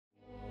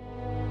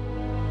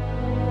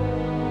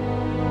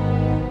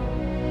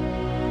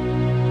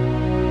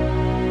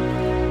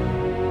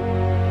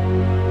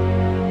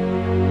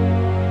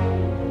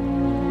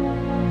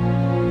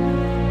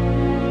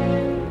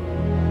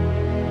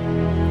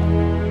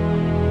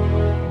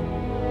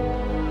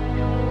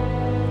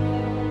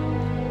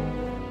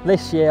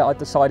this year I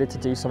decided to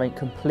do something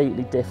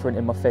completely different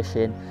in my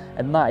fishing,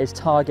 and that is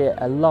target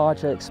a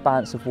larger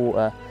expanse of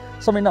water.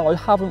 Something that I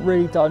haven't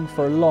really done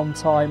for a long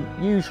time.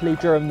 Usually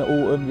during the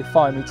autumn you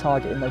find me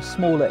targeting those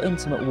smaller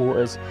intimate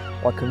waters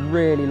where I can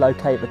really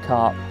locate the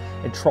carp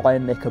and try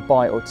and nick a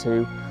bite or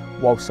two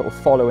while sort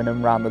of following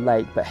them around the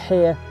lake. But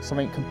here,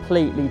 something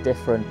completely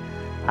different,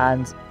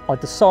 and I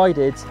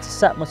decided to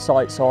set my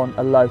sights on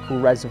a local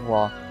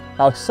reservoir.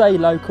 Now I say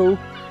local,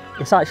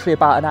 it's actually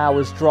about an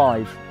hour's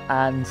drive,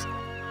 and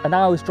an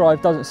hour's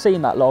drive doesn't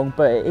seem that long,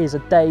 but it is a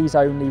day's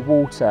only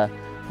water,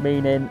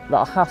 meaning that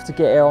I have to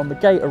get here on the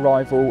gate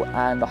arrival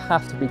and I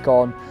have to be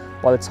gone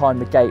by the time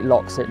the gate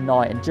locks at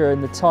night. And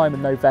during the time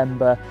in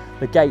November,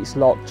 the gates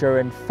lock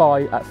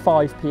at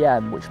 5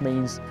 p.m, which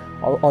means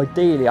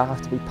ideally I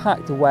have to be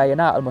packed away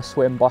and out of my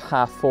swim by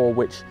 4:30,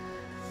 which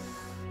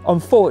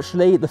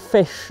unfortunately the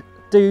fish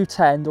do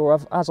tend, or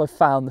as I've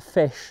found, the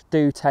fish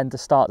do tend to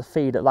start to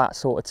feed at that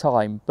sort of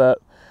time. But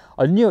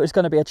I knew it was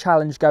going to be a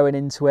challenge going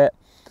into it,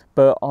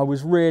 but I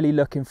was really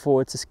looking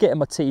forward to getting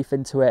my teeth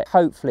into it,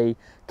 hopefully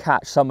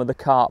catch some of the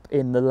carp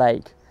in the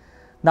lake.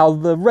 Now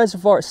the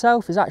reservoir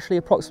itself is actually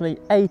approximately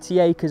 80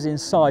 acres in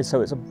size, so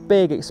it's a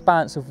big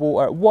expanse of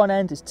water. At one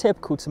end, it's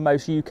typical to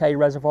most UK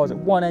reservoirs. At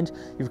one end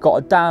you've got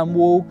a dam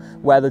wall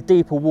where the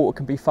deeper water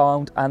can be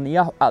found, and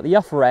at the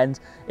upper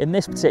end, in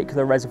this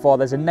particular reservoir,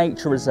 there's a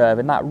nature reserve,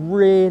 and that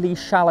really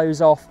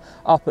shallows off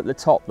up at the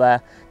top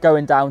there,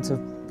 going down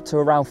to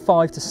around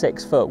 5 to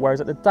 6 foot, whereas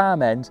at the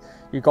dam end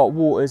you've got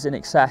waters in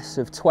excess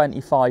of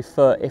 25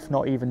 foot, if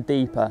not even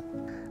deeper.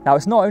 Now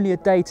it's not only a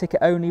day ticket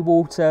only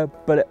water,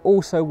 but it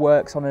also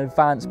works on an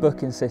advanced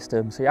booking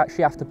system. So you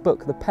actually have to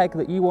book the peg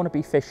that you want to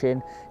be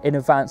fishing in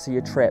advance of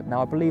your trip.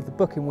 Now I believe the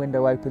booking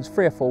window opens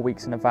 3 or 4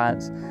 weeks in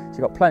advance, so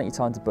you've got plenty of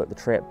time to book the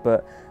trip,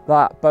 but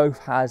that both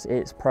has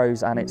its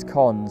pros and its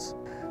cons.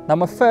 Now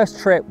my first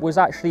trip was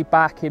actually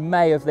back in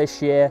May of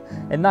this year,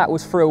 and that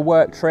was for a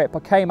work trip. I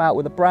came out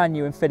with a brand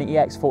new Infinity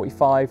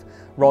X45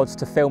 rods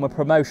to film a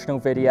promotional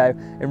video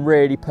and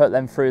really put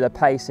them through their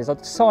paces. I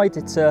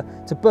decided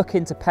to book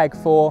into Peg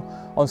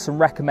 4 on some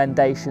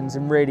recommendations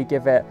and really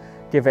give it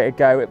a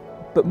go.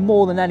 But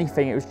more than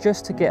anything, it was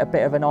just to get a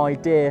bit of an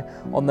idea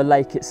on the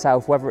lake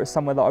itself, whether it's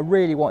somewhere that I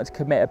really wanted to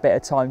commit a bit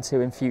of time to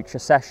in future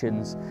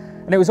sessions.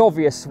 And it was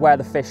obvious where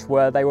the fish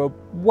were. They were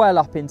well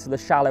up into the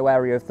shallow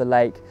area of the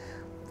lake.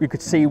 You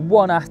could see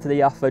one after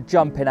the other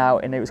jumping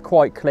out, and it was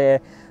quite clear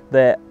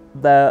that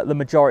the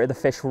majority of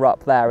the fish were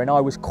up there, and I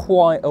was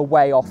quite a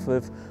way off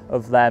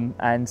of them.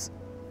 And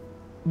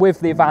with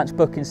the advanced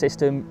booking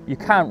system, you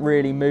can't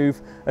really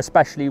move,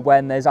 especially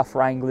when there's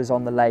other anglers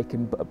on the lake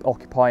and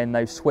occupying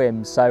those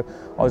swims. So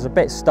I was a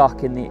bit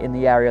stuck in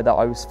the area that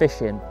I was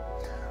fishing.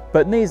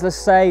 But needless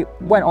to say,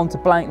 went on to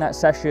blank that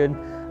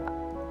session.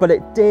 But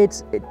it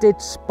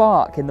did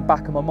spark in the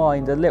back of my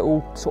mind a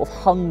little sort of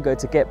hunger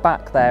to get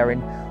back there,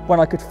 and when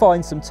I could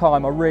find some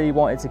time I really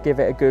wanted to give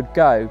it a good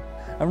go.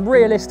 And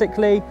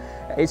realistically,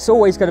 it's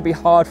always going to be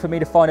hard for me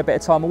to find a bit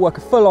of time. I work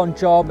a full-on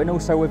job, and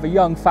also with a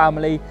young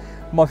family,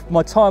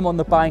 my time on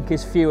the bank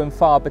is few and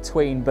far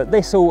between. But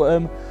this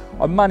autumn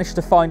I managed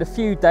to find a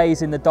few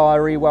days in the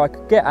diary where I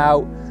could get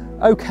out,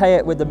 okay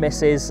it with the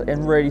missus,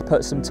 and really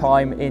put some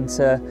time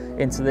into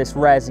this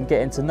res and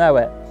getting to know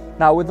it.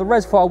 Now with the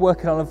reservoir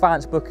working on an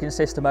advanced booking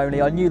system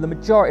only, I knew the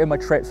majority of my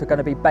trips were going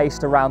to be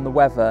based around the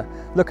weather,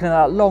 looking at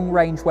that long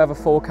range weather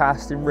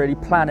forecast and really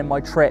planning my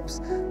trips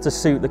to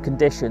suit the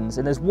conditions.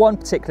 And there's one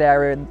particular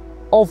area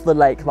of the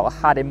lake that I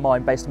had in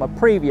mind based on my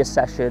previous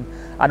session,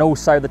 and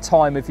also the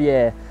time of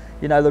year.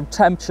 You know, the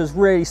temperature's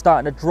really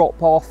starting to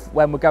drop off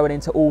when we're going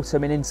into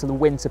autumn and into the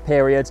winter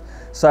period.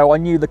 So I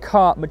knew the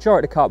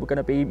majority of the carp were going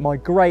to be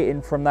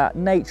migrating from that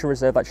nature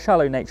reserve, that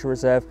shallow nature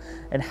reserve,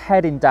 and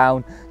heading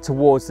down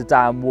towards the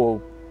dam wall.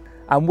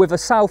 And with a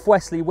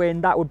southwesterly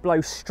wind, that would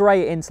blow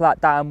straight into that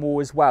dam wall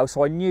as well.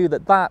 So I knew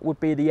that that would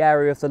be the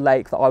area of the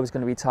lake that I was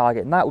going to be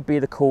targeting. That would be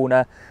the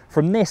corner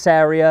from this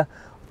area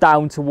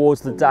down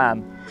towards the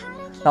dam.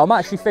 Now I'm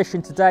actually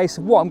fishing today,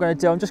 so what I'm going to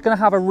do, I'm just going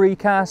to have a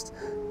recast,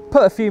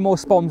 put a few more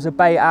spawns of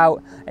bait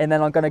out, and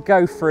then I'm going to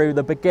go through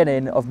the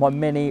beginning of my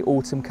mini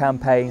autumn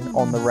campaign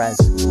on the res.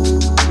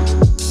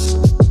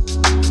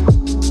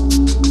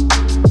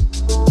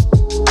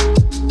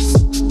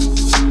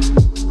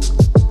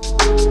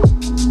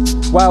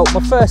 Well, my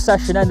first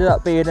session ended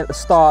up being at the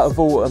start of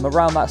autumn,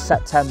 around that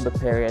September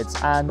period,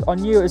 and I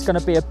knew it was going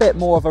to be a bit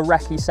more of a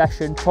recce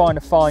session, trying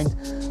to find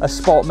a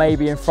spot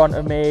maybe in front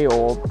of me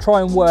or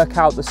try and work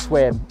out the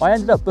swim. I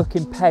ended up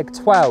booking peg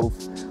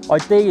 12.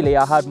 Ideally,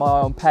 I had my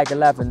eye on peg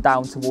 11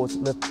 down towards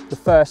the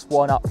first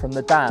one up from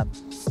the dam,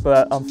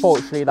 but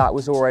unfortunately that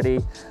was already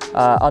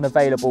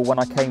unavailable when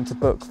I came to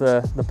book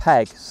the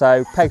peg,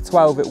 so peg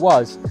 12 it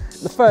was.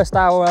 The first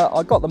hour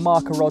I got the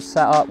marker rod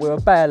set up, we were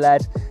bare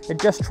led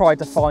and just tried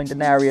to find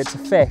an area to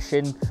fish,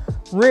 and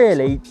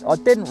really I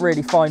didn't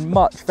really find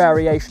much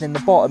variation in the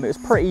bottom. It was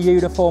pretty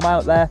uniform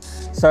out there,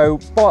 so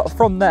but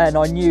from then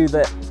I knew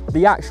that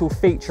the actual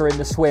feature in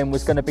the swim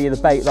was going to be the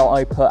bait that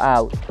I put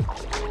out.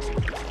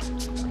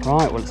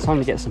 Right, well it's time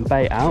to get some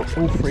bait out.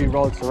 All 3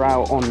 rods are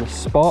out on the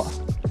spot.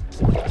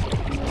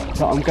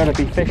 that I'm going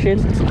to be fishing.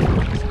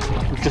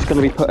 I'm just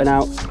going to be putting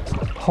out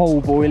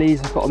whole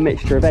boilies. I've got a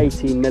mixture of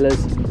 18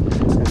 millers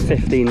and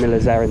 15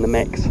 millers there in the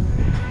mix,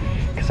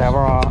 because there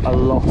are a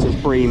lot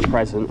of bream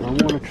present and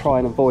I want to try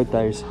and avoid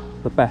those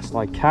the best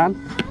I can.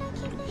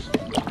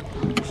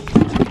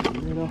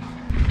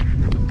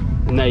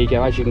 And there you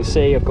go, as you can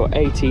see, I've got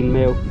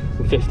 18mm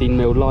and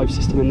 15mm live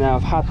system in there.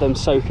 I've had them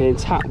soaking in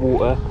tap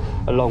water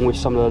along with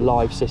some of the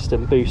live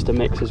system booster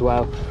mix as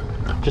well,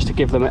 just to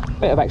give them a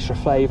bit of extra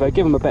flavour,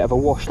 give them a bit of a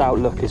washed out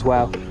look as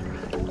well.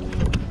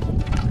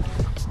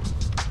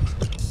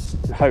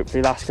 And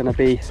hopefully that's going to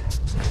be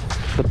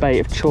the bait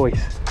of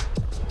choice.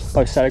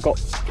 Like I said, I've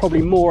got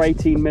probably more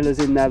 18 millers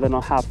in there than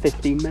I have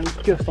 15 millers,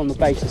 just on the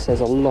basis there's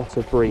a lot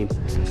of bream.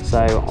 So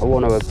I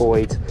want to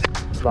avoid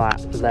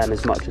them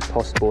as much as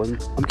possible, and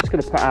I'm just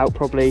going to put out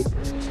probably,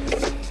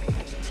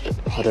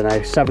 I don't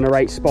know, 7 or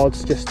 8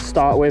 spods just to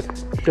start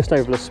with, just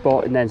over the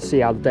spot, and then see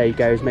how the day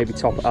goes. Maybe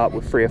top it up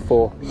with 3 or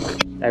 4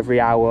 every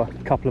hour,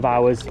 a couple of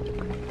hours,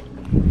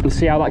 and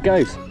see how that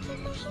goes.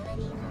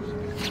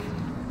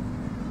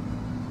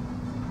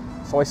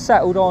 So I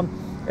settled on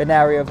an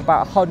area of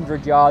about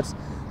 100 yards,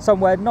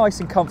 somewhere nice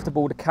and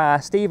comfortable to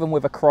cast. Even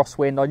with a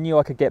crosswind, I knew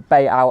I could get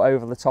bait out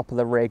over the top of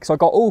the rig. So I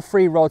got all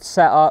 3 rods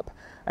set up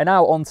and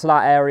out onto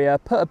that area,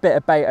 put a bit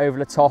of bait over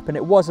the top, and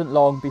it wasn't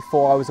long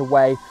before I was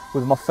away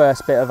with my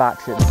first bit of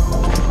action.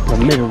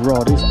 The middle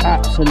rod is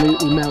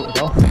absolutely melted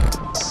off.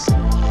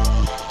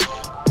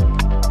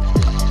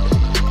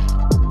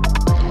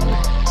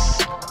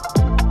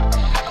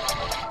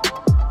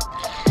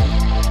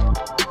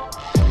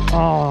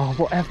 Oh,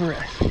 whatever it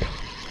is.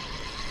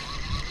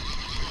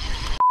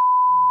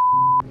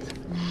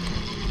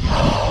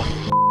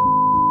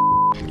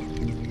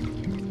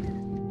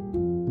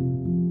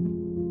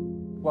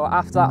 Well,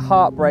 after that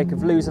heartbreak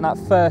of losing that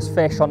first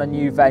fish on a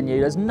new venue,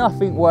 there's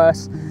nothing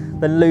worse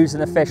than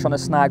losing a fish on a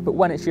snag. But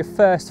when it's your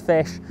first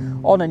fish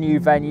on a new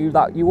venue,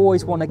 that you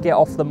always want to get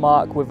off the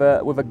mark with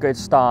a good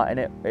start, and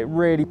it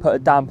really put a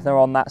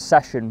dampener on that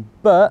session.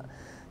 But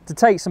to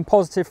take some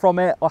positive from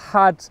it, I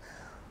had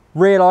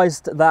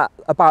realised that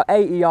about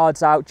 80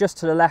 yards out, just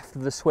to the left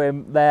of the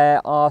swim, there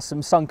are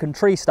some sunken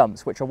tree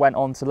stumps, which I went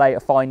on to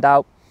later find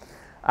out.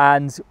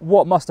 And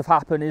what must have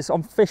happened is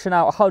I'm fishing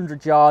out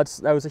 100 yards.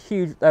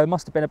 There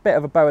must have been a bit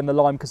of a bow in the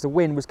line because the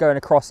wind was going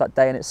across that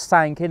day, and it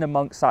sank in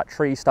amongst that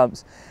tree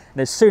stumps. And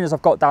as soon as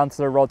I've got down to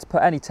the rod to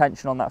put any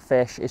tension on that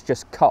fish, it's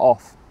just cut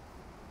off.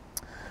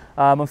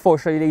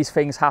 Unfortunately, these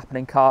things happen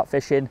in carp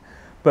fishing,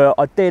 but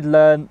I did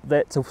learn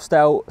that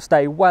to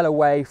stay well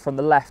away from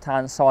the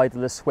left-hand side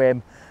of the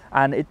swim.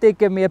 And it did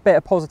give me a bit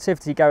of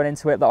positivity going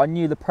into it, that I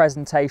knew the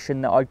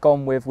presentation that I'd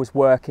gone with was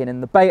working,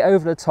 and the bait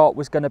over the top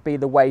was going to be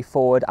the way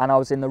forward, and I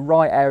was in the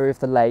right area of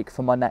the lake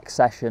for my next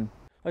session.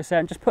 Like I say,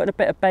 I'm just putting a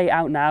bit of bait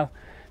out now,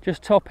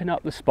 just topping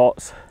up the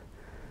spots,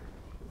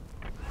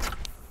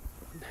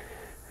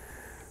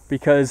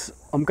 because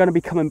I'm going to be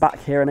coming back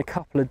here in a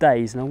couple of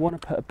days, and I want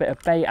to put a bit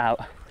of bait out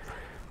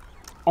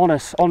on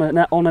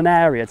an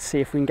area to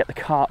see if we can get the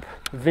carp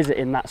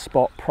visiting that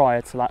spot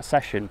prior to that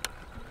session.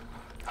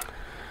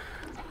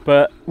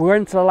 But we're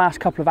into the last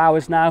couple of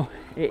hours now.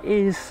 It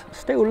is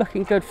still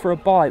looking good for a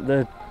bite.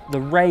 The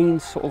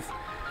rain's sort of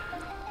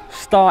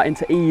starting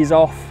to ease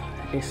off.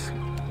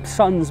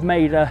 Sun's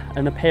made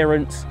an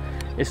appearance.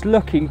 It's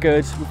looking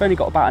good. We've only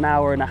got about an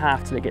hour and a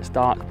half till it gets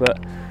dark,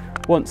 but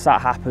once that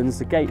happens,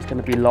 the gate's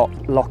going to be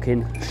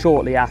locking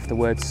shortly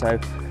afterwards. So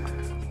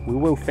we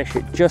will fish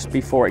it just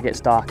before it gets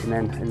dark and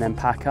then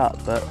pack up.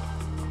 But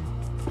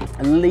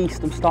at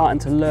least I'm starting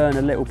to learn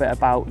a little bit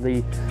about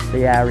the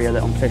area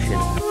that I'm fishing.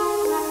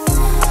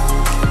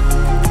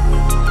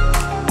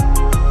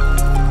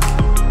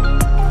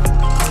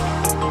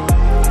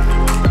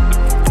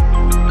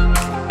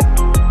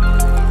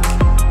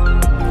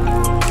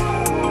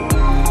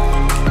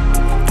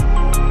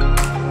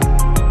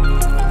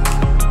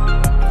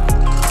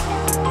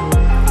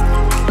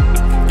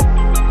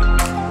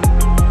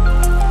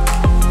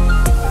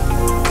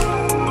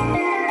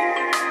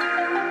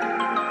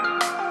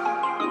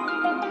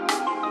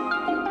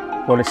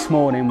 Well, this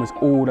morning was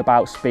all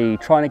about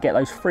speed, trying to get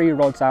those 3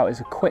 rods out as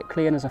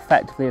quickly and as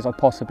effectively as I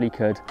possibly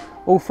could.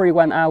 All 3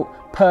 went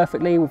out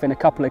perfectly within a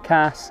couple of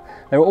casts.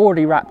 They were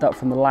already wrapped up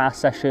from the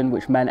last session,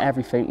 which meant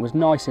everything was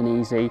nice and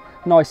easy,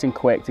 nice and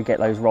quick to get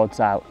those rods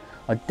out.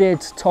 I did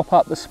top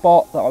up the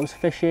spot that I was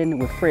fishing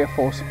with 3 or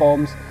 4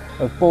 spoms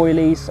of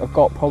boilies. I've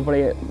got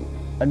probably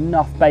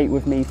enough bait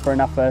with me for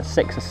another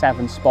 6 or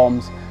 7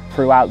 spoms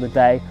throughout the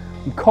day.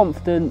 I'm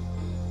confident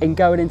in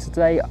going into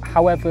today.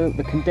 However,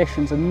 the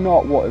conditions are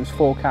not what it was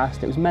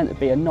forecast. It was meant to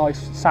be a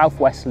nice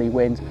southwesterly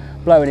wind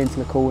blowing into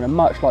the corner,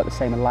 much like the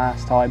same as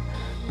last time,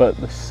 but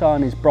the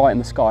sun is bright in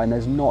the sky and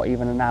there's not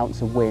even an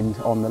ounce of wind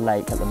on the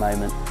lake at the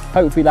moment.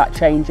 Hopefully that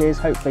changes.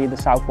 Hopefully the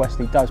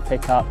southwesterly does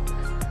pick up,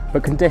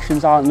 but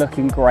conditions aren't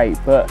looking great.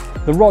 But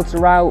the rods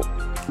are out.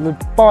 The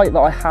bite that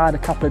I had a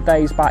couple of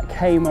days back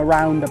came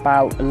around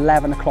about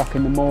 11 o'clock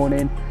in the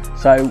morning,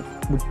 so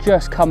we're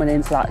just coming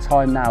into that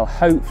time now.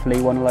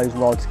 Hopefully one of those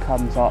rods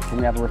comes up and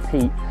we have a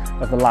repeat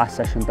of the last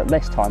session, but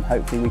this time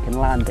hopefully we can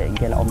land it and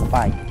get it on the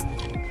bank.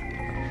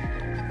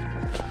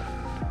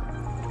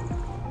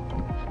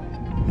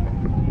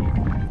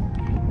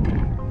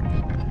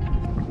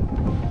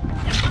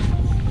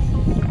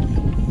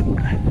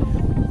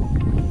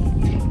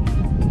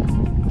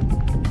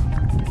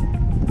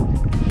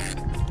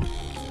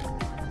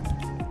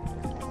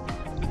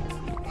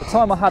 The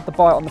time I had the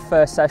bite on the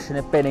first session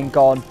had been and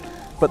gone,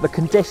 but the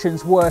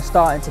conditions were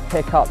starting to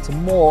pick up to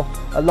more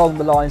along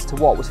the lines to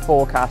what was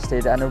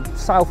forecasted, and a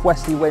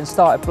southwesterly wind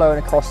started blowing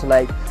across the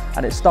lake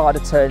and it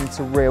started to turn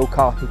into real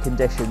carpy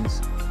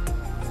conditions.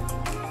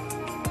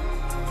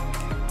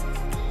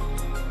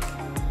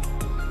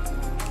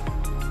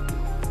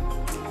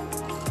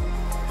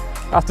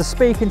 After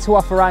speaking to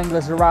other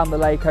anglers around the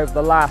lake over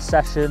the last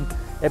session,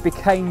 it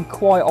became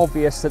quite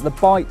obvious that the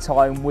bite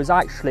time was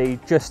actually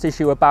just as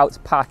you were about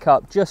to pack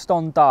up, just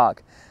on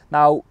dark.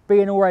 Now,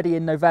 being already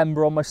in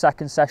November on my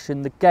second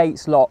session, the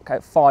gates lock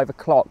at 5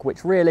 o'clock,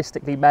 which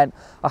realistically meant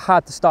I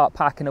had to start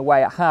packing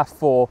away at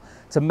 4:30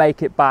 to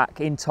make it back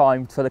in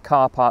time for the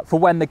car park for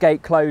when the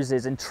gate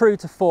closes. And true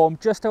to form,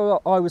 just as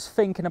I was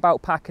thinking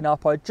about packing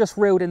up, I just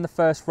reeled in the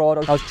first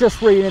rod, I was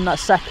just reeling in that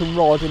second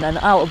rod, and then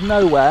out of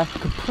nowhere,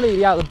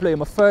 completely out of the blue,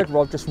 my third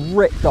rod just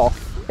ripped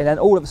off. And then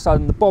all of a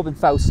sudden the bobbin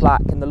fell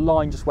slack and the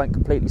line just went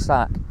completely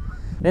slack.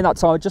 And in that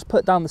time I just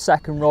put down the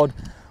second rod,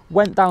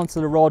 went down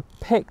to the rod,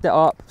 picked it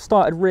up,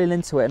 started reeling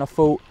into it, and I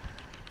thought,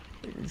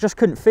 just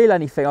couldn't feel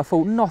anything. I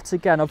thought, not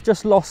again, I've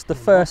just lost the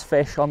first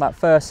fish on that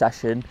first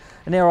session,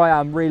 and here I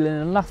am reeling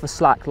in another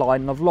slack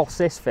line and I've lost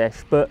this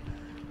fish. But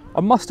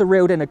I must have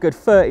reeled in a good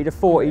 30 to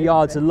 40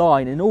 yards of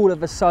line, and all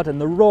of a sudden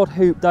the rod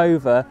hooped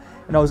over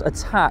and I was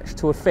attached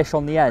to a fish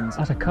on the end.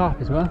 That's a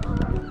carp as well.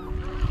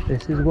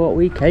 This is what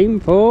we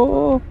came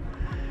for.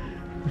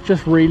 I was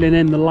just reeling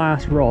in the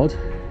last rod,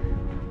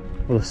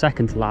 or the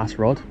second to last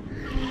rod,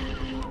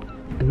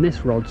 and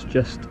this rod's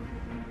just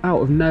out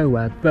of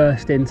nowhere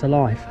burst into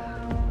life.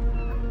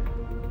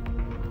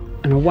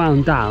 And I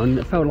wound down,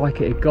 it felt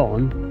like it had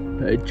gone,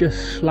 but it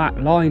just slack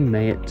lined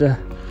me. It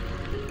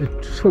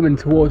swimming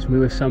towards me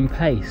with some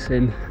pace,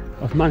 and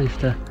I've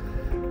managed to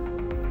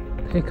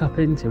pick up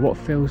into what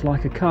feels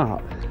like a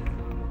carp.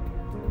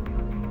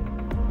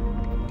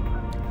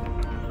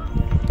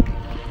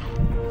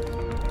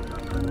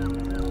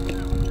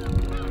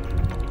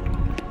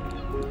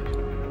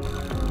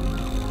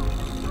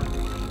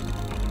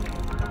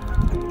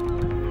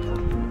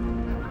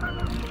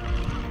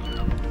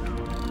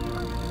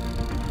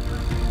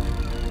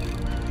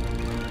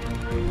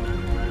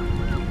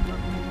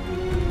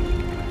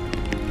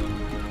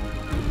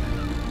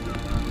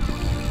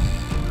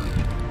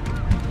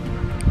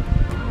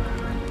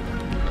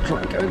 Try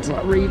and go into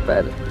that reed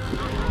bed.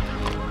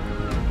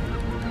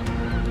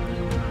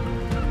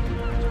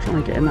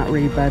 Trying to get in that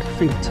reed bed. I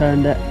think I've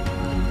turned it.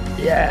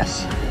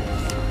 Yes.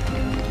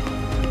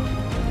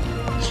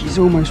 She's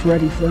almost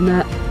ready for the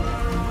net.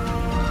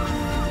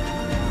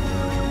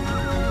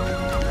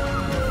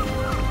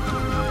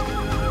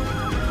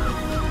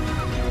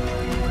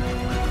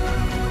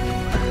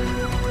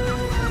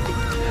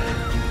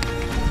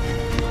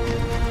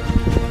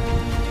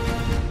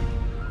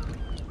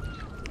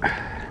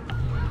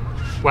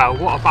 Well,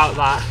 what about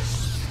that?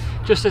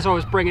 Just as I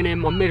was bringing in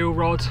my middle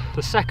rod,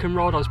 the second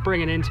rod I was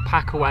bringing in to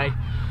pack away,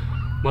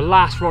 my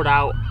last rod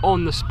out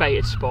on the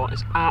spaited spot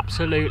is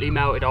absolutely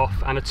melted off,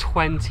 and a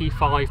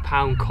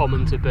 25-pound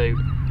common to boot.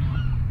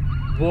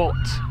 What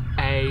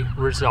a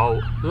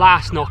result.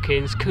 Last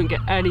knockings, couldn't get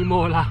any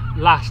more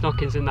last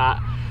knockings than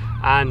that,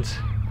 and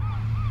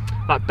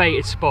that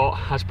baited spot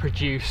has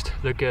produced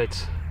the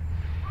goods.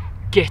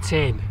 Get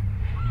in.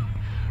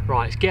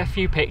 Right, let's get a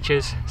few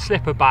pictures,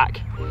 slip her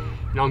back,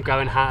 and I'm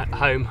going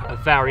home a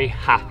very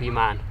happy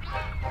man.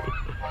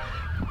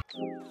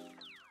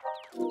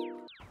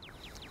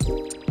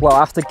 Well,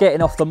 after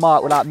getting off the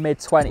mark with that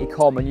mid-20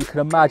 common, you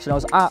can imagine I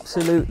was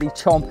absolutely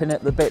chomping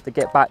at the bit to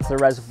get back to the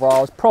reservoir.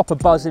 I was proper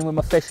buzzing with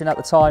my fishing at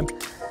the time,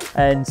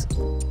 and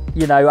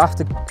you know,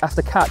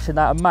 after catching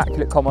that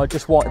immaculate common, I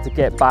just wanted to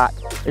get back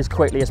as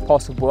quickly as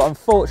possible.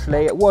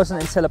 Unfortunately, it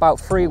wasn't until about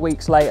 3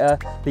 weeks later,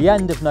 the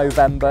end of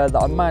November, that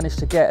I managed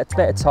to get a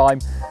bit of time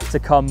to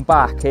come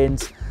back.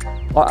 And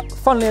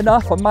funnily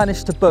enough, I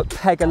managed to book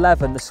peg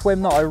 11, the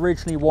swim that I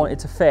originally wanted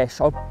to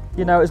fish.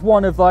 You know, it's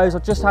one of those, I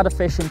just had a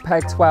fish in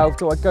peg 12,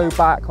 do I go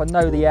back? I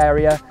know the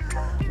area.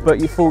 But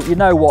you thought, you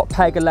know what,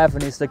 peg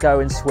 11 is the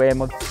going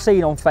swim. I've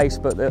seen on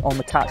Facebook that on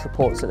the catch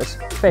reports that there's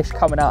fish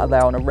coming out of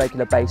there on a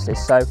regular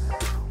basis. So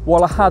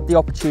while I had the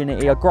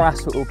opportunity, I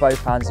grasped it with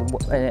both hands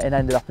and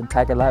ended up in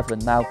peg 11.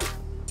 Now,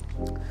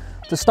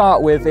 to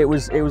start with, it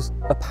was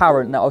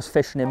apparent that I was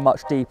fishing in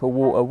much deeper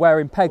water, where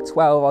in peg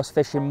 12 I was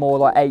fishing more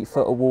like 8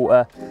 foot of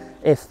water,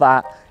 if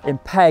that. In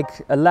peg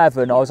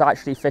 11 I was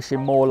actually fishing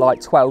more like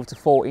 12 to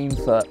 14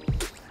 foot,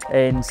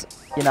 and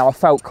you know, I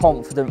felt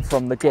confident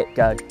from the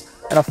get-go.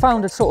 And I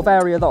found a sort of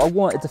area that I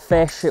wanted to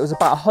fish. It was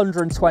about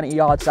 120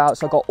 yards out,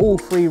 so I got all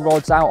 3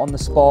 rods out on the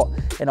spot,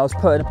 and I was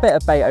putting a bit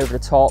of bait over the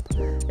top.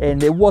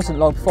 and it wasn't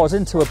long before I was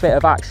into a bit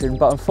of action,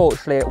 but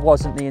unfortunately it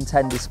wasn't the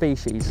intended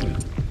species.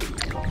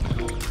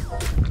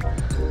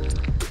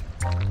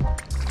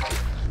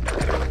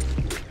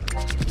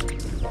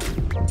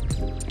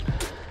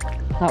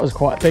 That was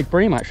quite a big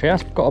bream actually.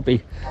 That's got to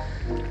be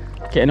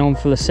getting on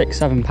for the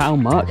 6-7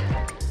 pound mark.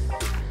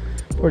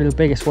 Probably the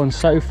biggest one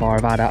so far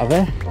I've had out of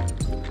here.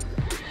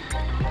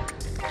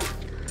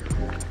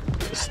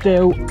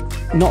 Still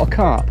not a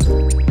carp.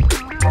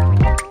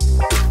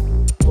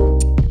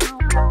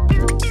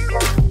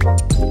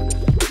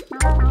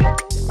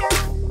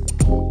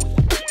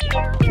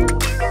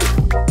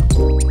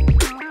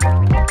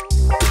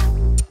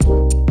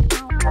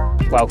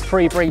 Well,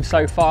 3 bream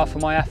so far for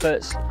my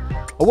efforts.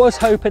 I was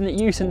hoping that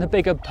using the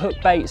bigger hook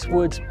baits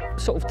would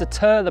sort of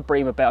deter the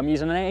bream a bit. I'm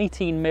using an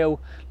 18mm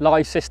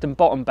live system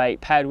bottom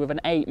bait paired with an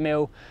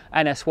 8mm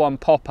NS1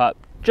 pop-up.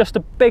 Just a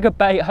bigger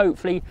bait,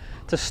 hopefully,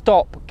 to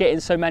stop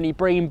getting so many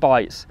bream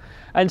bites.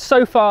 And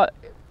so far,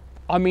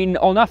 I mean,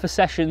 on other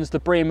sessions, the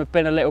bream have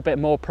been a little bit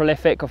more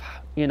prolific. I've,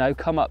 you know,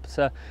 come up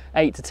to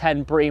 8 to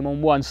 10 bream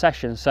on one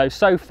session.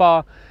 So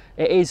far,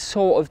 it is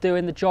sort of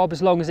doing the job,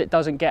 as long as it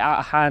doesn't get out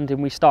of hand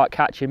and we start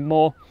catching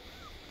more.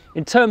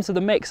 In terms of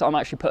the mix I'm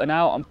actually putting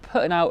out, I'm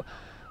putting out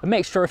a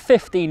mixture of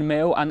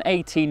 15mm and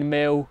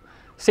 18mm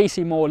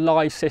CC Moore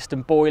live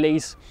system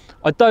boilies.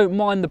 I don't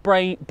mind the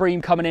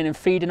bream coming in and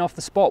feeding off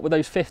the spot with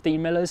those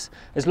 15mm,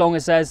 as long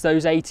as there's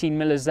those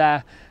 18mm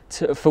there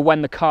for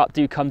when the carp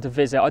do come to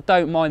visit. I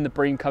don't mind the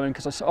bream coming,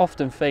 because I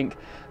often think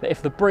that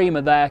if the bream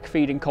are there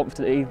feeding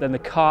confidently, then the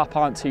carp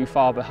aren't too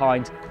far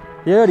behind.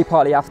 The early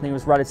part of the afternoon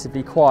was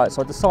relatively quiet,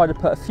 so I decided to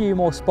put a few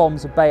more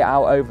spoms of bait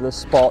out over the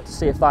spot to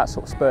see if that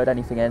sort of spurred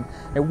anything in.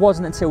 It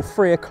wasn't until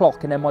 3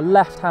 o'clock and then my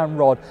left-hand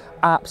rod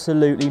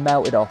absolutely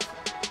melted off.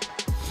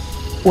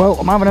 Well,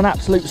 I'm having an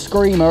absolute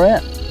screamer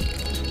here.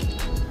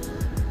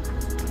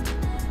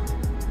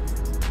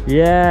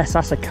 Yes,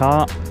 that's a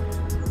carp.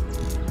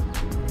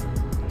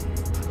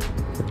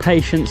 The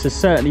patience has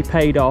certainly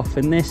paid off,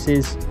 and this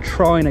is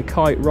trying to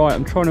kite right.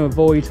 I'm trying to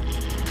avoid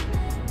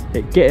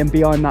it getting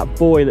behind that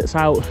buoy that's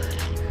out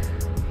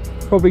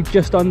probably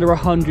just under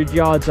 100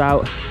 yards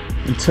out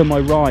and to my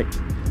right.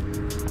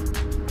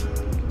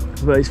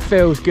 But it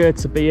feels good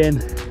to be in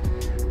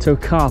to a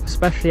carp,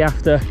 especially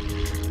after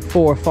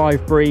 4 or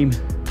 5 bream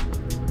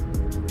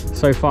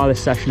so far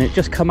this session. It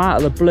just come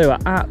out of the blue,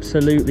 it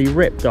absolutely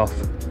ripped off.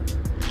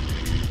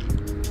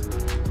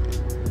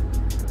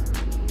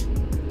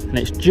 And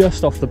it's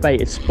just off the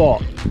baited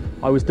spot.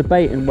 I was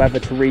debating whether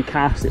to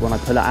recast it when I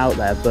put it out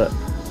there, but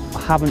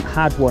I haven't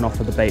had one off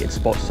of the baited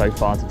spot so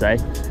far today.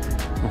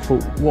 I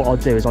thought what I'll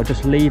do is I'll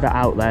just leave it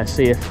out there,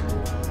 see if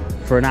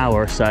for an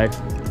hour or so,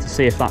 to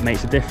see if that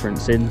makes a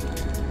difference. In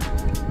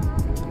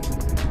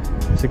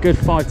it's a good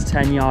 5 to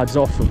 10 yards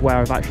off of where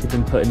I've actually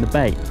been putting the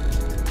bait.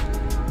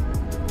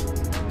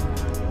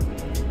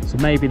 So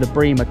maybe the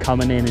bream are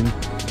coming in and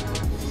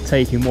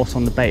taking what's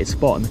on the baited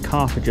spot, and the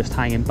carp are just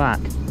hanging back.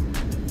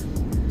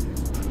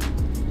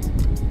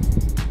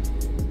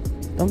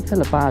 Don't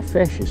feel a bad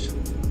fish. It's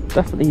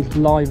definitely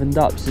livened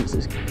up since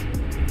it's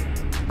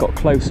got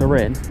closer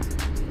in.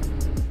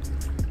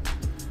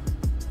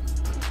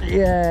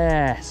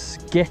 Yes,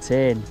 get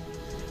in.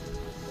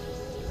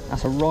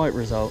 That's a right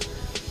result.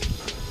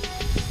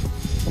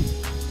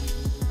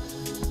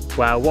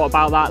 Well, what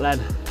about that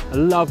then? A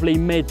lovely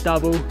mid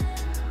double.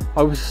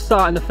 I was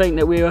starting to think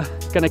that we were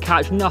going to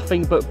catch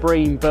nothing but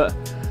bream, but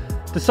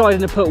deciding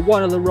to put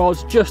one of the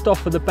rods just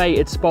off of the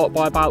baited spot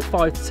by about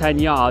 5 to 10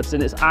 yards,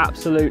 and it's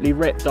absolutely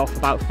ripped off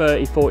about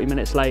 30-40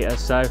 minutes later.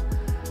 So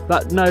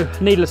that, no,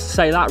 needless to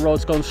say, that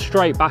rod's gone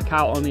straight back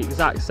out on the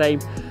exact same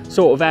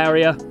sort of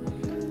area.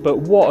 But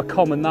what a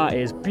common that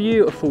is.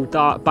 Beautiful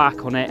dark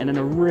back on it, and then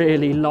a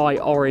really light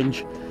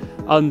orange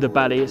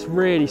underbelly. It's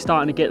really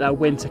starting to get their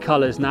winter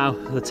colours now.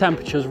 The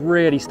temperature's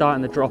really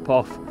starting to drop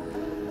off.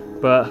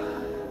 But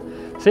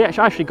see, it's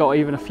actually got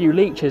even a few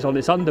leeches on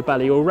its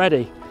underbelly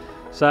already.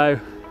 So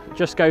it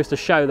just goes to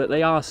show that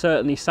they are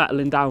certainly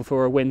settling down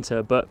for a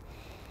winter. But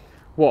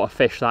what a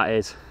fish that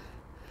is.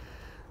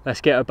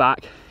 Let's get her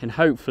back and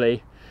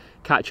hopefully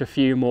catch a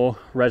few more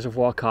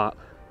reservoir carp.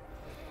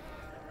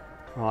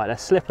 Right,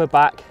 let's slip her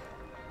back.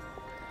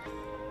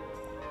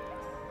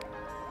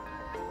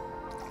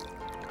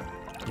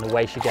 And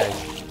away she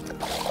goes.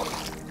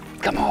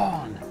 Come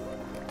on!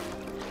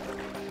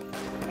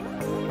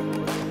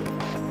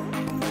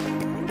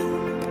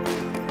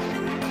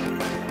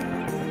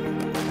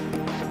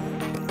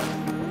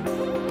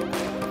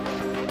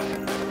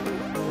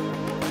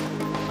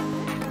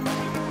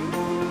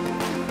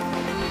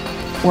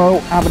 Well,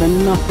 having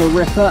another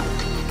ripper.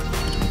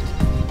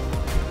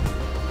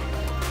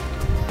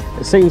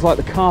 It seems like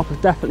the carp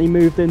have definitely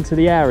moved into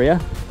the area.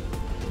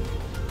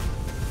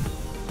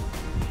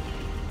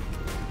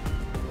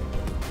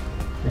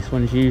 This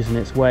one's using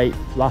its weight,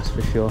 that's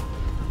for sure.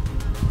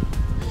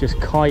 It's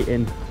just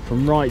kiting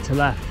from right to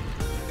left.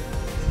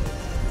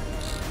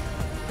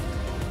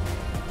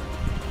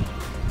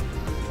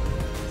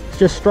 It's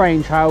just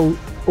strange how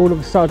all of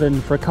a sudden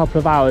for a couple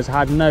of hours I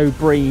had no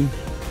bream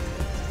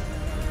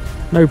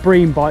No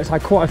bream bites. I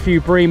had quite a few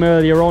bream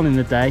earlier on in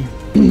the day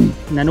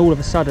and then all of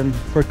a sudden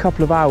for a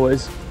couple of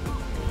hours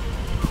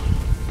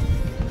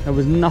there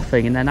was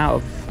nothing, and then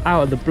out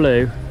of the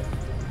blue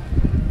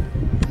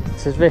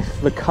it's as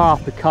if the carp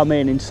had come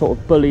in and sort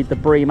of bullied the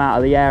bream out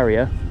of the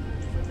area.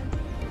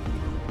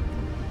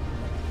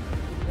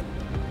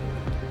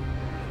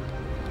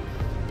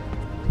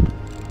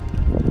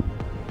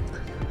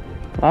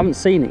 I haven't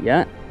seen it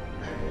yet.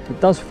 It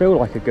does feel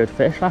like a good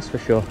fish, that's for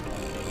sure.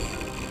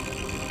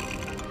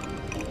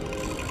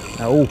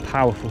 They're all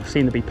powerful,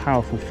 seem to be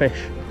powerful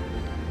fish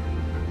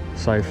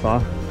so far.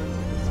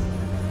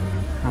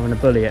 Having to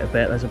bully it a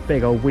bit. There's a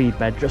big old weed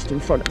bed just in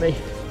front of me.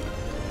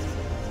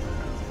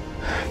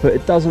 But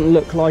it doesn't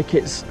look like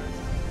it's...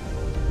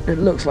 It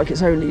looks like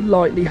it's only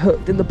lightly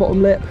hooked in the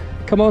bottom lip.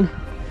 Come on.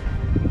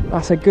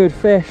 That's a good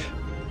fish.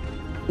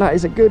 That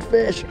is a good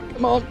fish.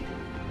 Come on.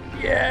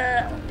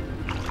 Yeah.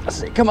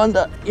 That's it. Come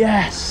under.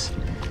 Yes.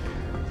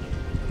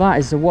 That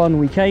is the one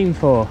we came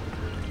for.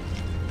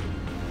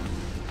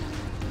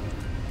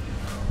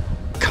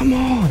 Come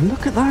on,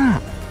 look at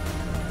that.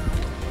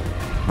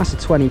 That's a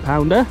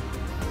 20-pounder.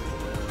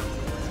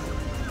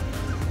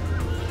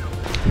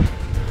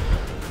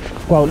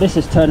 Well, this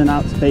is turning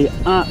out to be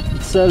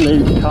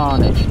absolute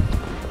carnage.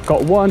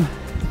 Got one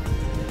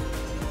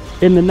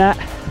in the net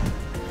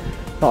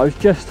that I was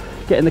just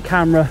getting the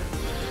camera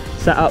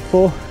set up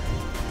for.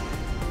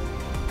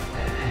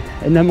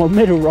 And then my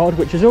middle rod,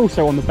 which is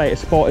also on the beta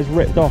spot, is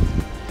ripped off.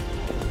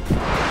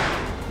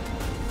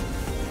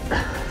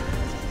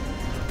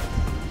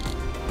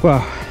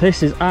 Well,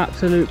 this is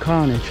absolute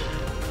carnage.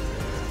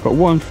 Got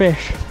one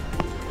fish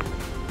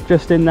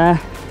just in there.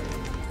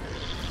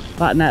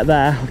 That net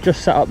there, I've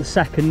just set up the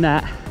second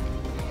net.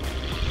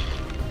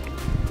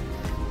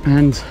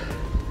 And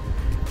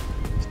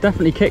it's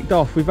definitely kicked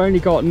off. We've only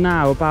got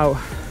now about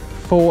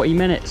 40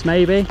 minutes,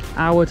 maybe,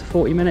 hour to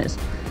 40 minutes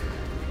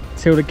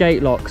till the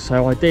gate locks.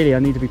 So ideally I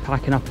need to be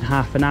packing up in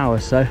half an hour.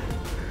 So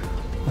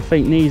I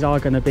think these are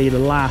going to be the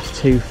last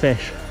two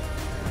fish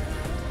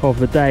of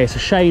the day. It's a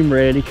shame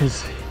really,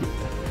 because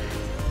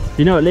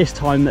you know at this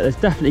time that there's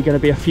definitely going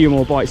to be a few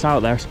more bites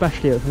out there,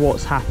 especially with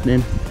what's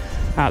happening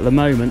at the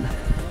moment.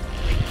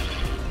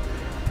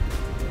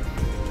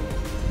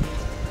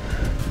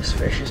 This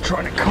fish is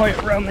trying to kite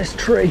around this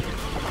tree.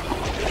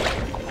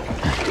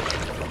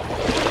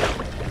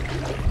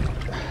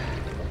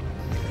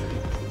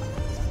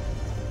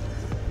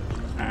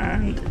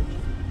 And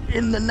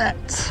in the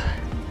net.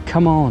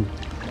 Come on.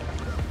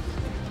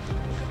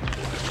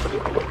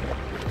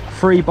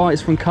 3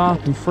 bites from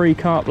carp and 3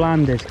 carp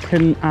landed.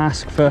 Couldn't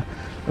ask for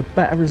a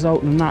better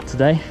result than that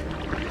today.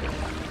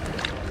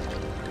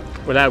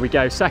 Well, there we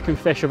go. Second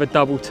fish of a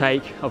double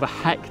take of a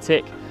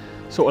hectic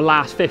sort of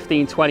last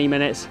 15-20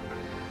 minutes.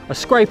 A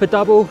scraper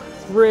double,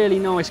 really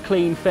nice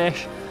clean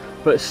fish,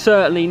 but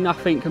certainly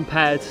nothing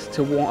compared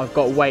to what I've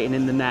got waiting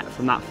in the net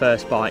from that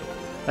first bite.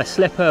 Let's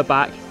slip her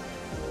back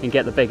and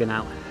get the big one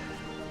out.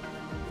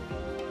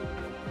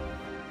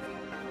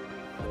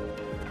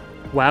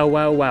 Well,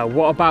 well, well,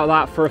 what about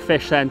that for a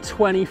fish then?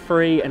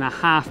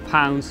 23.5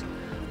 pounds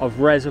of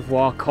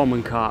Reservoir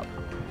common carp.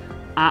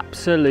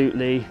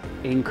 Absolutely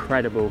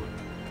incredible.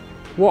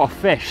 What a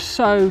fish,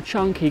 so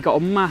chunky, got a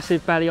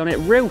massive belly on it,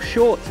 real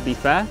short to be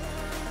fair.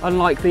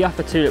 Unlike the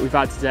other two that we've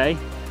had today,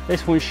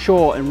 this one's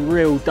short and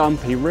real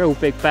dumpy, real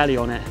big belly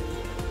on it.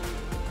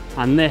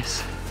 And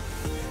this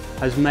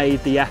has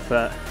made the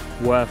effort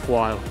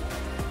worthwhile.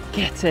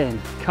 Get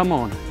in, come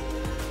on.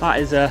 That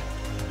is an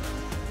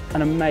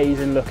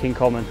amazing looking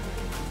common.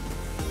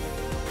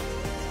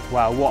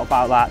 Well, what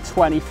about that?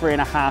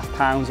 23.5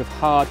 pounds of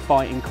hard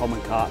fighting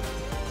common carp.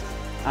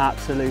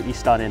 Absolutely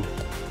stunning.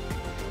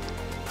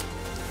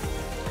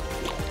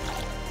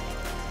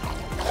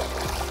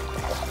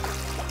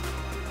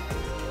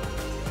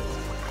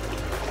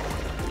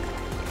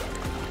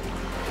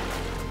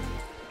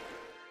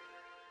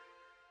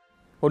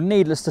 Well,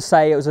 needless to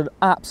say, it was an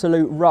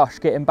absolute rush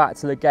getting back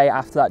to the gate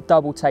after that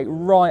double take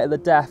right at the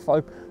death.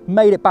 I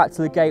made it back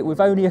to the gate with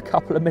only a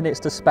couple of minutes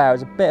to spare. It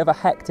was a bit of a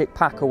hectic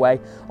pack away,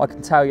 I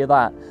can tell you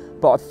that.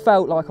 But I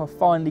felt like I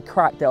finally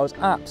cracked it. I was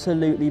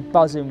absolutely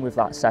buzzing with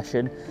that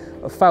session.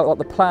 I felt like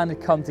the plan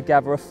had come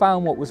together. I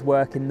found what was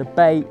working, the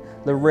bait,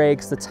 the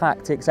rigs, the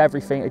tactics,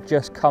 everything had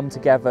just come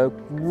together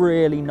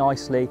really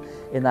nicely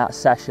in that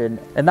session.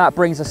 And that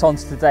brings us on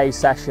to today's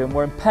session.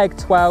 We're in peg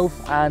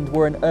 12 and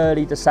we're in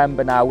early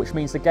December now, which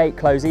means the gate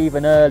close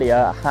even earlier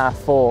at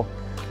 4:30.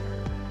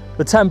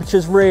 The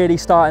temperature's really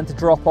starting to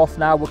drop off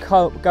now.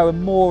 We're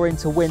going more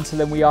into winter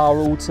than we are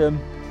autumn.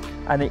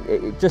 And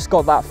it just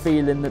got that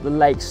feeling that the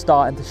lake's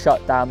starting to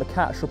shut down. The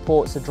catch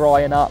reports are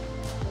drying up.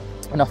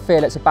 And I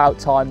feel it's about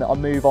time that I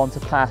move on to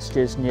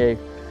pastures new.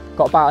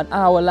 Got about an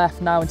hour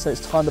left now until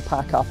it's time to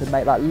pack up and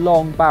make that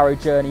long barrow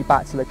journey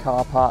back to the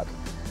car park.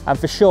 And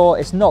for sure,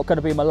 it's not going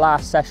to be my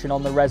last session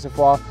on the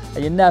Reservoir,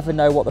 and you never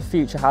know what the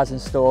future has in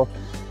store.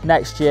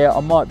 Next year, I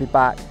might be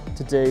back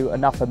to do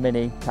another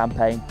mini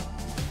campaign.